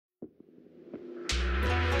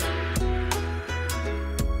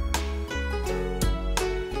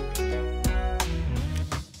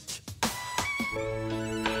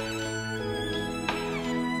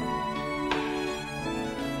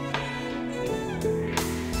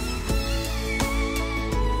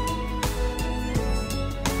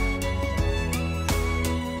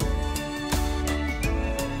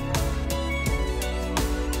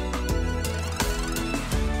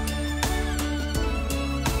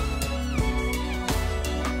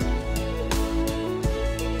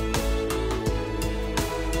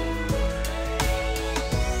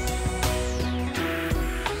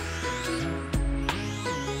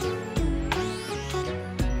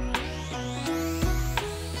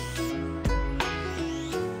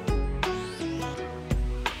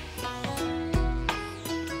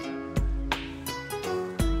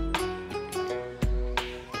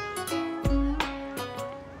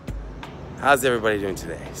How's everybody doing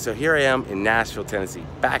today? So here I am in Nashville, Tennessee,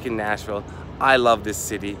 back in Nashville. I love this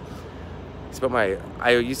city. I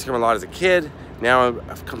used to come a lot as a kid. Now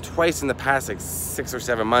I've come twice in the past like 6 or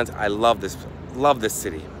 7 months. I love this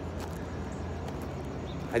city.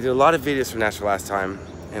 I did a lot of videos from Nashville last time,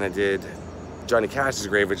 and I did Johnny Cash's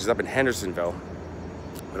grave, which is up in Hendersonville.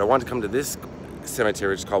 But I wanted to come to this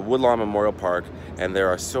cemetery, which is called Woodlawn Memorial Park, and there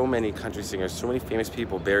are so many country singers, so many famous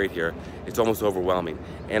people buried here. It's almost overwhelming,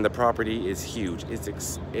 and the property is huge.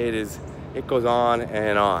 It goes on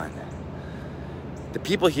and on. The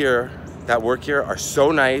people here that work here are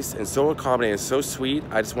so nice and so accommodating and so sweet.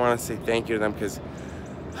 I just want to say thank you to them, because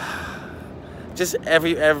just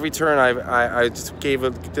every turn I just did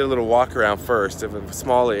a little walk around first of a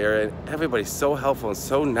smaller area, and everybody's so helpful and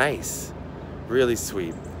so nice, really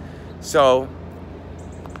sweet. So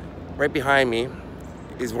right behind me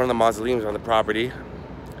is one of the mausoleums on the property.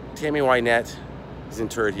 Tammy Wynette is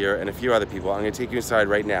interred here, and a few other people. I'm going to take you inside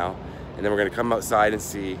right now, and then we're going to come outside and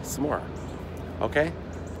see some more. Okay?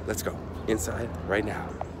 Let's go inside right now.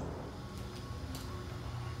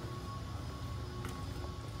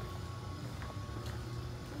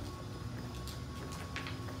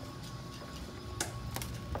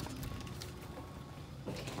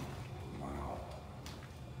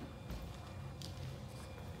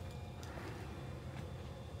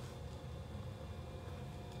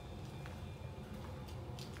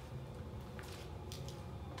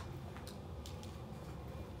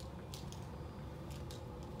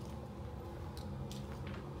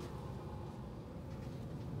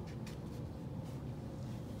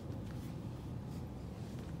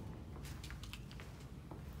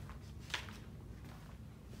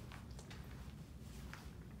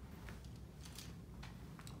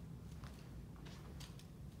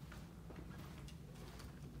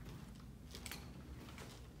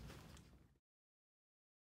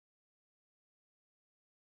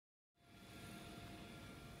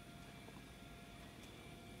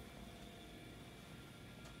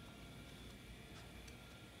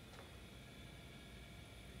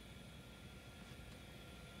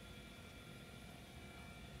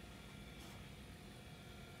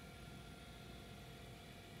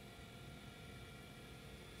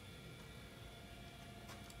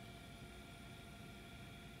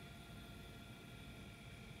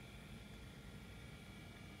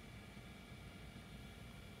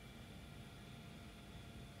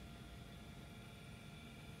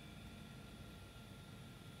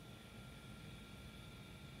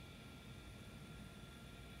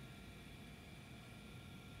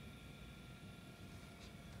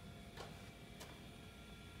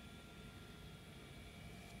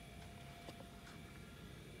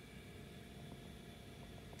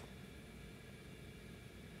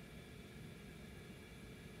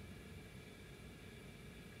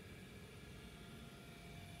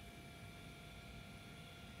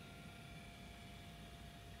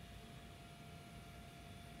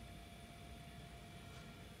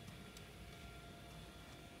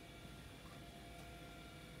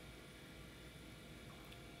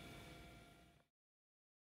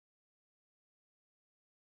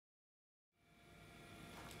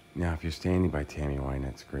 Now, if you're standing by Tammy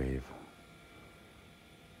Wynette's grave,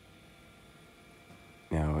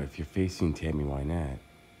 now if you're facing Tammy Wynette,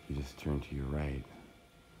 you just turn to your right,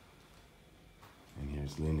 and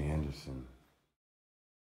here's Lynn Anderson.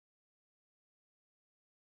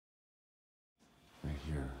 Right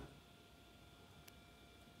here.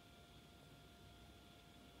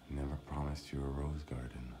 I never promised you a rose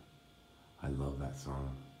garden. I love that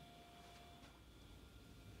song.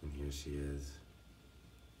 And here she is.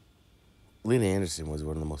 Lynn Anderson was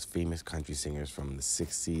one of the most famous country singers from the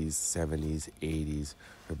 60s, 70s, 80s.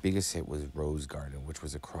 Her biggest hit was Rose Garden, which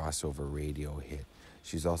was a crossover radio hit.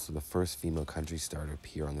 She was also the first female country star to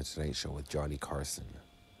appear on The Tonight Show with Johnny Carson.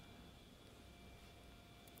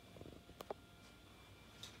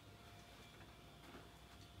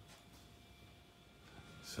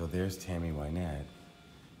 So there's Tammy Wynette,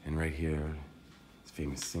 and right here is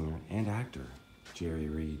famous singer and actor, Jerry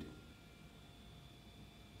Reed.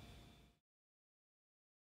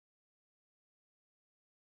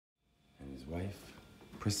 And his wife,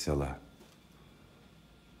 Priscilla.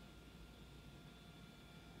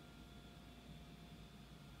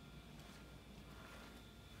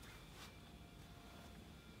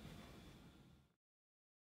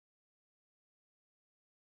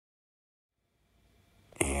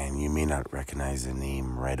 And you may not recognize the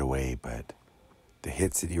name right away, but the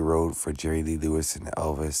hits that he wrote for Jerry Lee Lewis and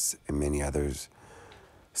Elvis and many others,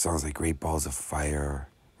 songs like Great Balls of Fire,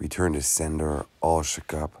 Return to Sender, All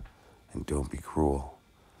Shook Up, and Don't Be Cruel,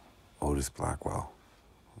 Otis Blackwell,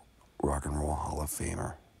 Rock and Roll Hall of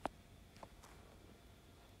Famer.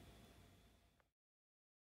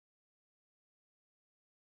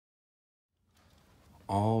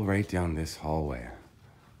 All right down this hallway.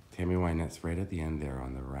 Tammy Wynette's right at the end there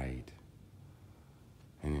on the right.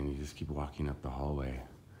 And then you just keep walking up the hallway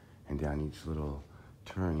and down each little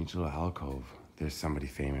turn, each little alcove. There's somebody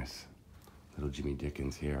famous. Little Jimmy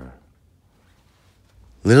Dickens here.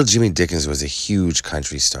 Little Jimmy Dickens was a huge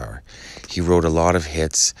country star. He wrote a lot of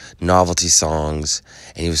hits, novelty songs,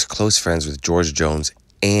 and he was close friends with George Jones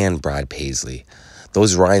and Brad Paisley.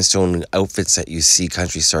 Those rhinestone outfits that you see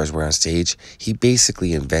country stars wear on stage, he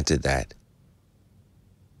basically invented that.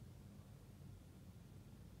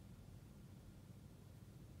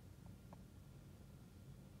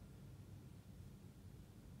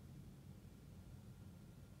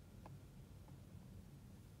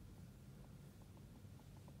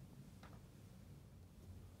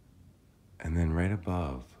 And then right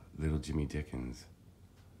above little Jimmy Dickens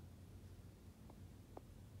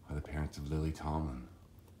are the parents of Lily Tomlin.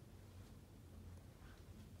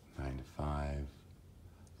 9 to 5,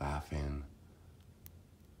 laughing,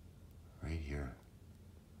 right here.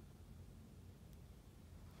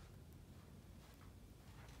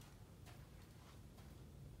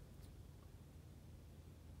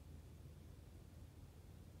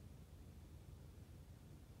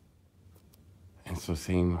 And so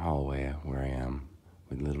same hallway where I am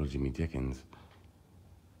with little Jimmy Dickens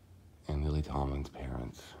and Lily Tomlin's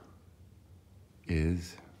parents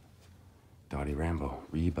is Dottie Rambo,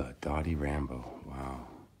 Reba Dottie Rambo. Wow.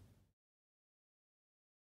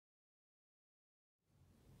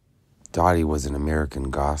 Dottie was an American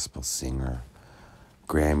gospel singer,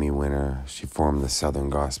 Grammy winner. She formed the Southern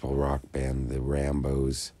gospel rock band, the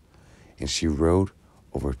Rambos, and she wrote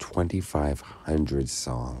over 2,500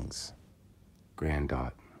 songs. Grand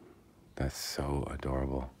Dot, that's so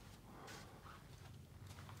adorable.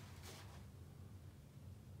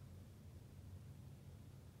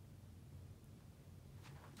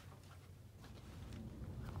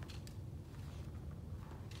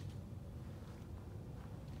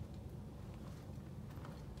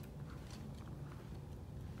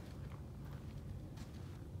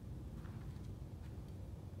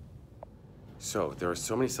 So there are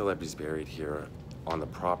so many celebrities buried here on the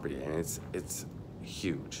property, and it's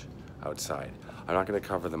huge outside. I'm not going to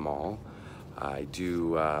cover them all. I'm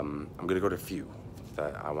going to go to a few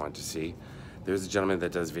that I want to see. There's a gentleman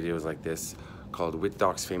that does videos like this called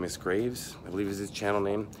Whitdock's Famous Graves, I believe is his channel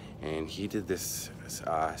name, and he did this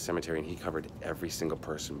cemetery, and he covered every single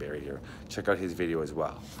person buried here. Check out his video as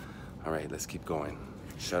well. All right, let's keep going.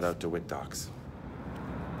 Shout out to Whitdock's.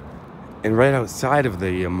 And right outside of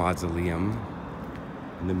the mausoleum,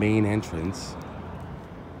 in the main entrance,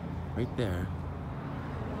 right there,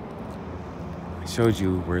 I showed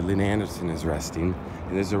you where Lynn Anderson is resting,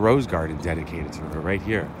 and there's a rose garden dedicated to her right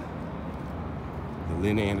here. The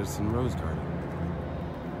Lynn Anderson Rose Garden.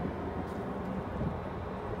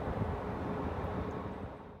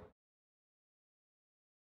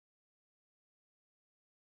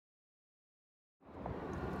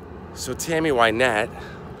 So Tammy Wynette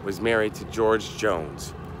was married to George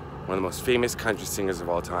Jones, one of the most famous country singers of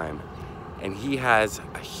all time. And he has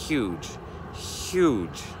a huge,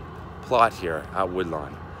 huge plot here at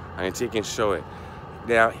Woodlawn. I'm gonna take and show it.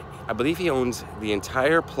 Now, I believe he owns the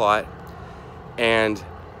entire plot, and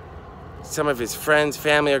some of his friends,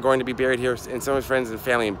 family are going to be buried here, and some of his friends and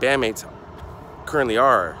family and bandmates currently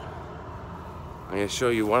are. I'm gonna show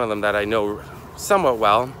you one of them that I know somewhat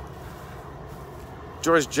well.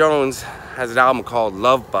 George Jones has an album called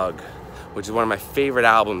Love Bug, which is one of my favorite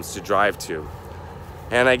albums to drive to.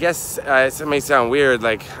 And I guess it may sound weird,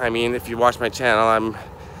 like, I mean, if you watch my channel, I'm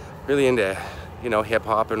really into, you know, hip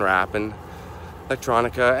hop and rap and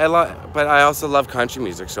electronica, but I also love country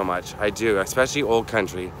music so much. I do, especially old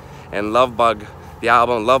country. And Love Bug, the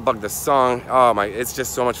album, Love Bug, the song, oh my, it's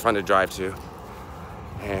just so much fun to drive to.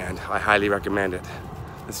 And I highly recommend it.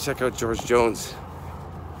 Let's check out George Jones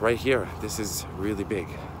right here. This is really big.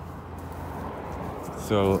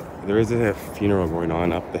 So there is a funeral going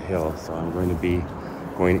on up the hill, so I'm going to be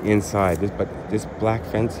going inside. But this black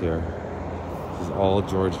fence here, this is all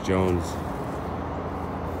George Jones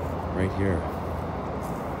right here.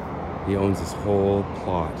 He owns this whole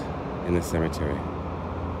plot in the cemetery.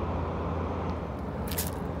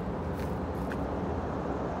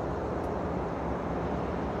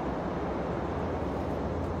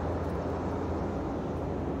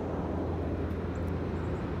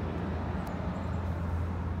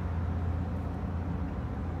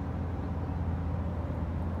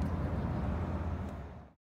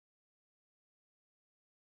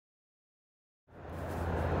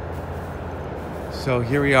 So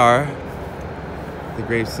here we are, the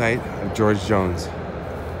gravesite of George Jones.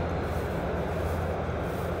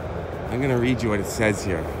 I'm going to read you what it says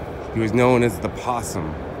here. He was known as the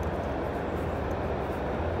Possum.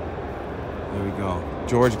 There we go.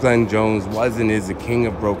 George Glenn Jones was and is the king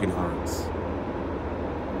of broken hearts.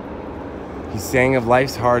 He sang of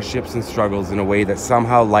life's hardships and struggles in a way that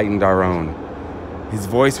somehow lightened our own. His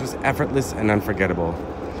voice was effortless and unforgettable.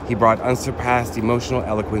 He brought unsurpassed emotional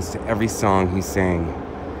eloquence to every song he sang.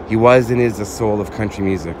 He was and is the soul of country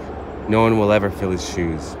music. No one will ever fill his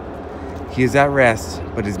shoes. He is at rest,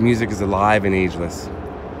 but his music is alive and ageless.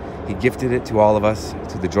 He gifted it to all of us,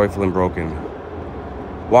 to the joyful and broken.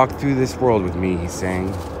 Walk through this world with me, he sang,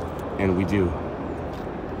 and we do.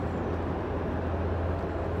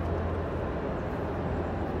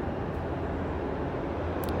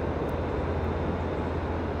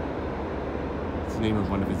 It's the name of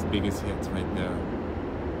one of his biggest hits right there.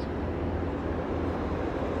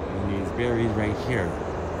 And he's buried right here.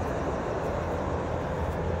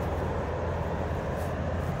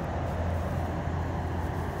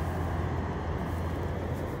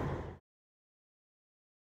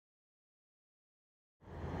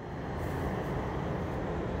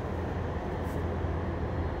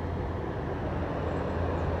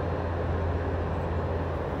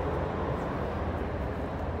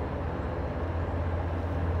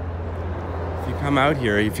 Come out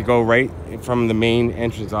here, if you go right from the main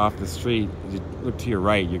entrance off the street, you look to your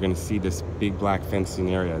right, you're going to see this big black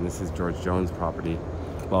fencing area, and this is George Jones' property,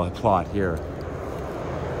 well, a plot here.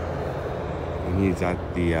 And he's at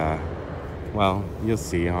the, well, you'll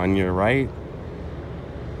see on your right,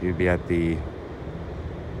 you'd be at the,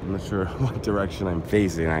 I'm not sure what direction I'm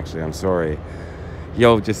facing, actually, I'm sorry.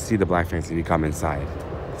 You'll just see the black fencing if you come inside.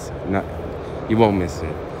 It's not, you won't miss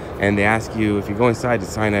it. And they ask you, if you go inside, to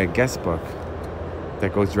sign a guest book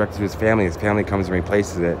that goes direct to his family. His family comes and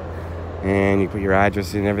replaces it, and you put your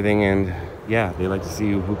address and everything, and yeah, they like to see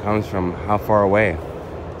who comes from how far away.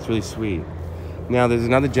 It's really sweet. Now there's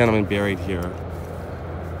another gentleman buried here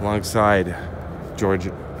alongside George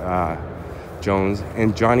Jones,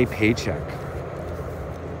 and Johnny Paycheck,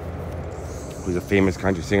 who's a famous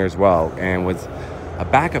country singer as well, and was a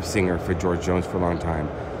backup singer for George Jones for a long time.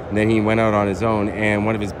 And then he went out on his own, and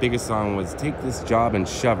one of his biggest songs was Take This Job and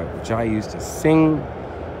Shove It, which I used to sing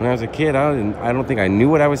when I was a kid. I don't think I knew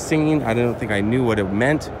what I was singing. I don't think I knew what it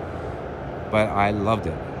meant, but I loved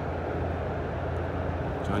it.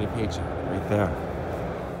 Johnny Paycheck, right there.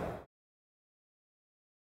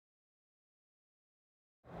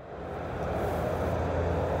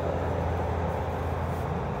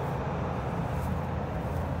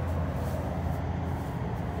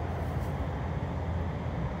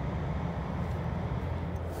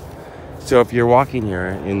 So if you're walking here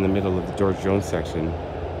in the middle of the George Jones section,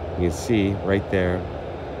 you can see right there,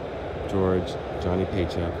 George, Johnny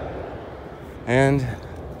Paycheck, and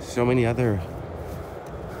so many other,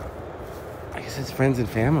 I guess it's friends and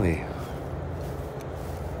family.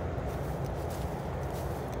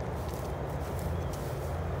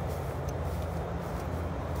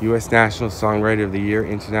 U.S. National Songwriter of the Year,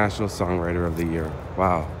 International Songwriter of the Year.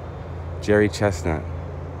 Wow. Jerry Chestnut.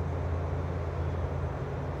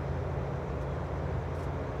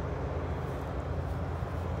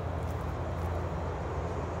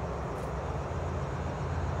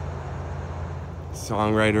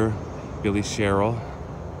 Songwriter Billy Sherrill.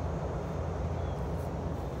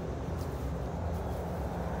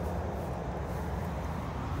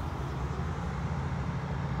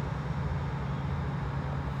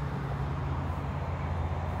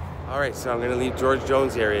 All right, so I'm going to leave George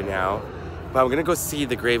Jones area now, but I'm going to go see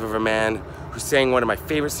the grave of a man who sang one of my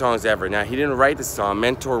favorite songs ever. Now, he didn't write the song.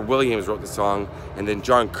 Mentor Williams wrote the song, and then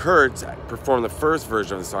John Kurtz performed the first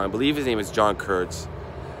version of the song. I believe his name is John Kurtz.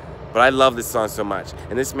 But I love this song so much.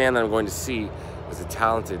 And this man that I'm going to see was a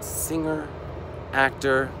talented singer,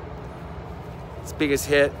 actor. His biggest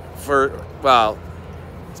hit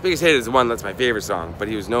his biggest hit is the one that's my favorite song, but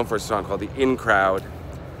he was known for a song called The In Crowd,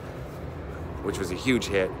 which was a huge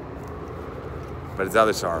hit. But his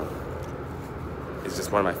other song is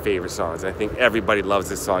just one of my favorite songs. I think everybody loves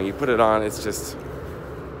this song. You put it on, it's just,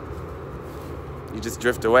 you just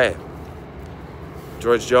drift away.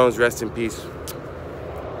 George Jones, rest in peace.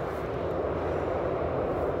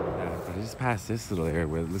 Just past this little area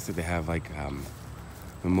where it looks like they have like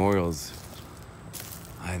memorials,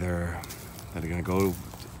 either that are gonna go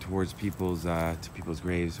towards people's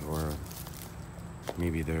graves, or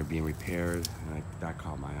maybe they're being repaired. And that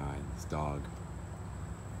caught my eye. This dog.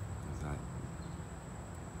 There's that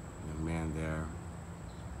young man there.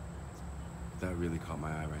 That really caught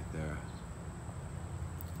my eye right there.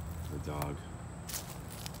 The dog.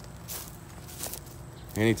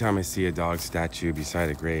 Anytime I see a dog statue beside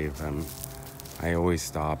a grave, I always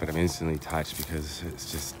stop and I'm instantly touched, because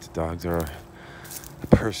it's just, dogs are a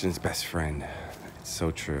person's best friend. It's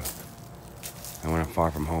so true. And when I'm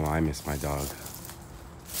far from home, I miss my dog.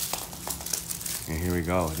 And here we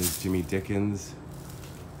go. This is Jimmy Dickens.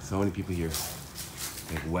 So many people here.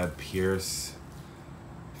 Like Webb Pierce,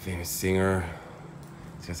 famous singer.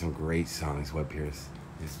 He's got some great songs, Webb Pierce.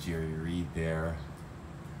 There's Jerry Reed there.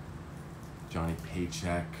 Johnny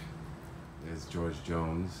Paycheck. There's George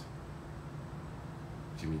Jones.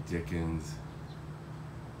 Jimmy Dickens.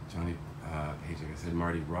 Johnny Paycheck. I said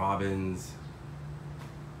Marty Robbins.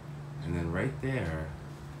 And then right there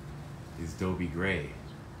is Dobie Gray.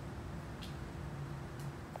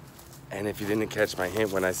 And if you didn't catch my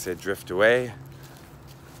hint when I said drift away,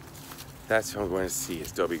 that's who I'm going to see,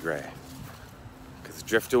 is Dobie Gray. Because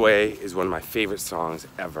Drift Away is one of my favorite songs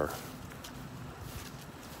ever.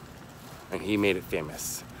 And he made it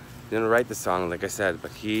famous. He didn't write the song, like I said,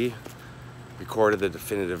 but he recorded the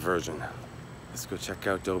definitive version. Let's go check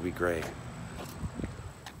out Dobie Gray.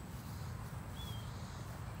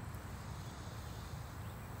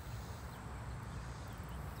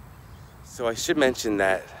 So I should mention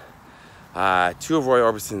that two of Roy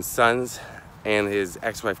Orbison's sons and his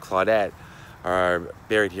ex-wife Claudette are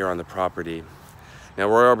buried here on the property. Now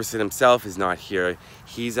Roy Orbison himself is not here.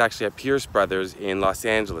 He's actually at Pierce Brothers in Los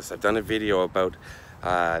Angeles. I've done a video about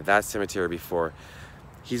that cemetery before.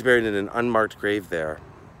 He's buried in an unmarked grave there.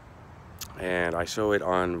 And I show it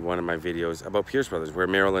on one of my videos about Pierce Brothers, where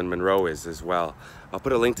Marilyn Monroe is as well. I'll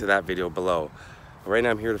put a link to that video below. But right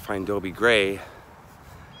now I'm here to find Dobie Gray.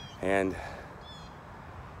 And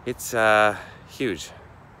it's huge,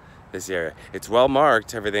 this area. It's well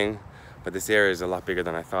marked, everything, but this area is a lot bigger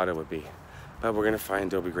than I thought it would be. But we're gonna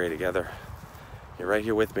find Dobie Gray together. You're right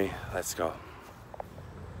here with me. Let's go.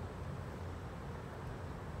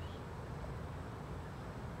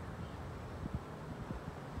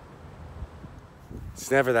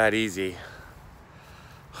 It's never that easy.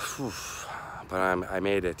 Whew. But I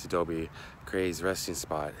made it to Dobie Gray's resting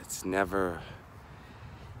spot. It's never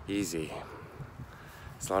easy.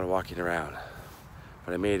 It's a lot of walking around,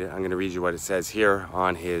 but I made it. I'm going to read you what it says here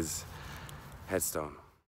on his headstone.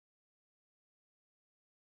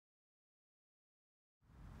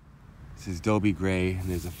 This is Dobie Gray, and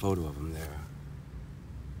there's a photo of him there.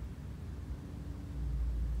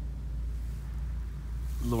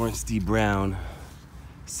 Lawrence D. Brown.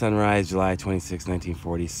 Sunrise, July 26,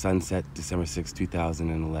 1940. Sunset, December 6,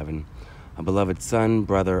 2011. A beloved son,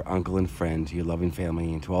 brother, uncle, and friend to your loving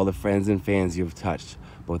family, and to all the friends and fans you have touched,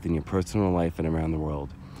 both in your personal life and around the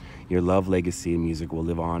world. Your love, legacy, and music will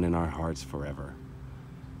live on in our hearts forever.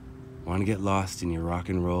 Want to get lost in your rock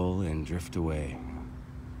and roll and drift away?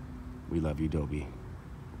 We love you, Dobie.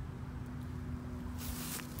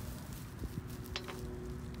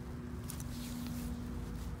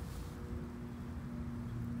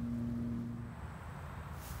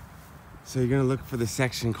 So you're gonna look for the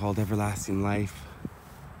section called Everlasting Life.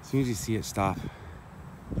 As soon as you see it, stop.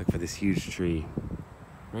 Look for this huge tree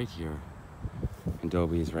right here. And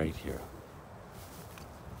Dobie is right here.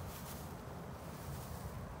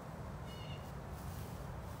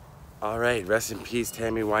 All right, rest in peace,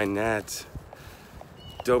 Tammy Wynette,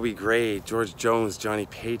 Dobie Gray, George Jones, Johnny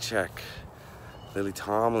Paycheck, Lily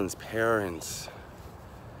Tomlin's parents,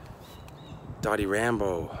 Dottie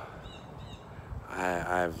Rambo.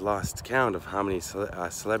 I've lost count of how many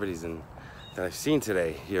celebrities that I've seen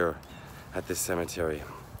today here at this cemetery.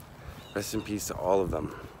 Rest in peace to all of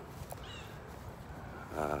them.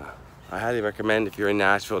 I highly recommend, if you're in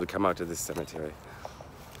Nashville, to come out to this cemetery.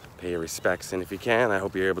 Pay your respects, and if you can, I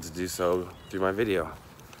hope you're able to do so through my video.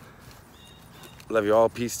 Love you all,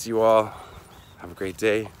 peace to you all. Have a great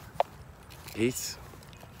day. Peace.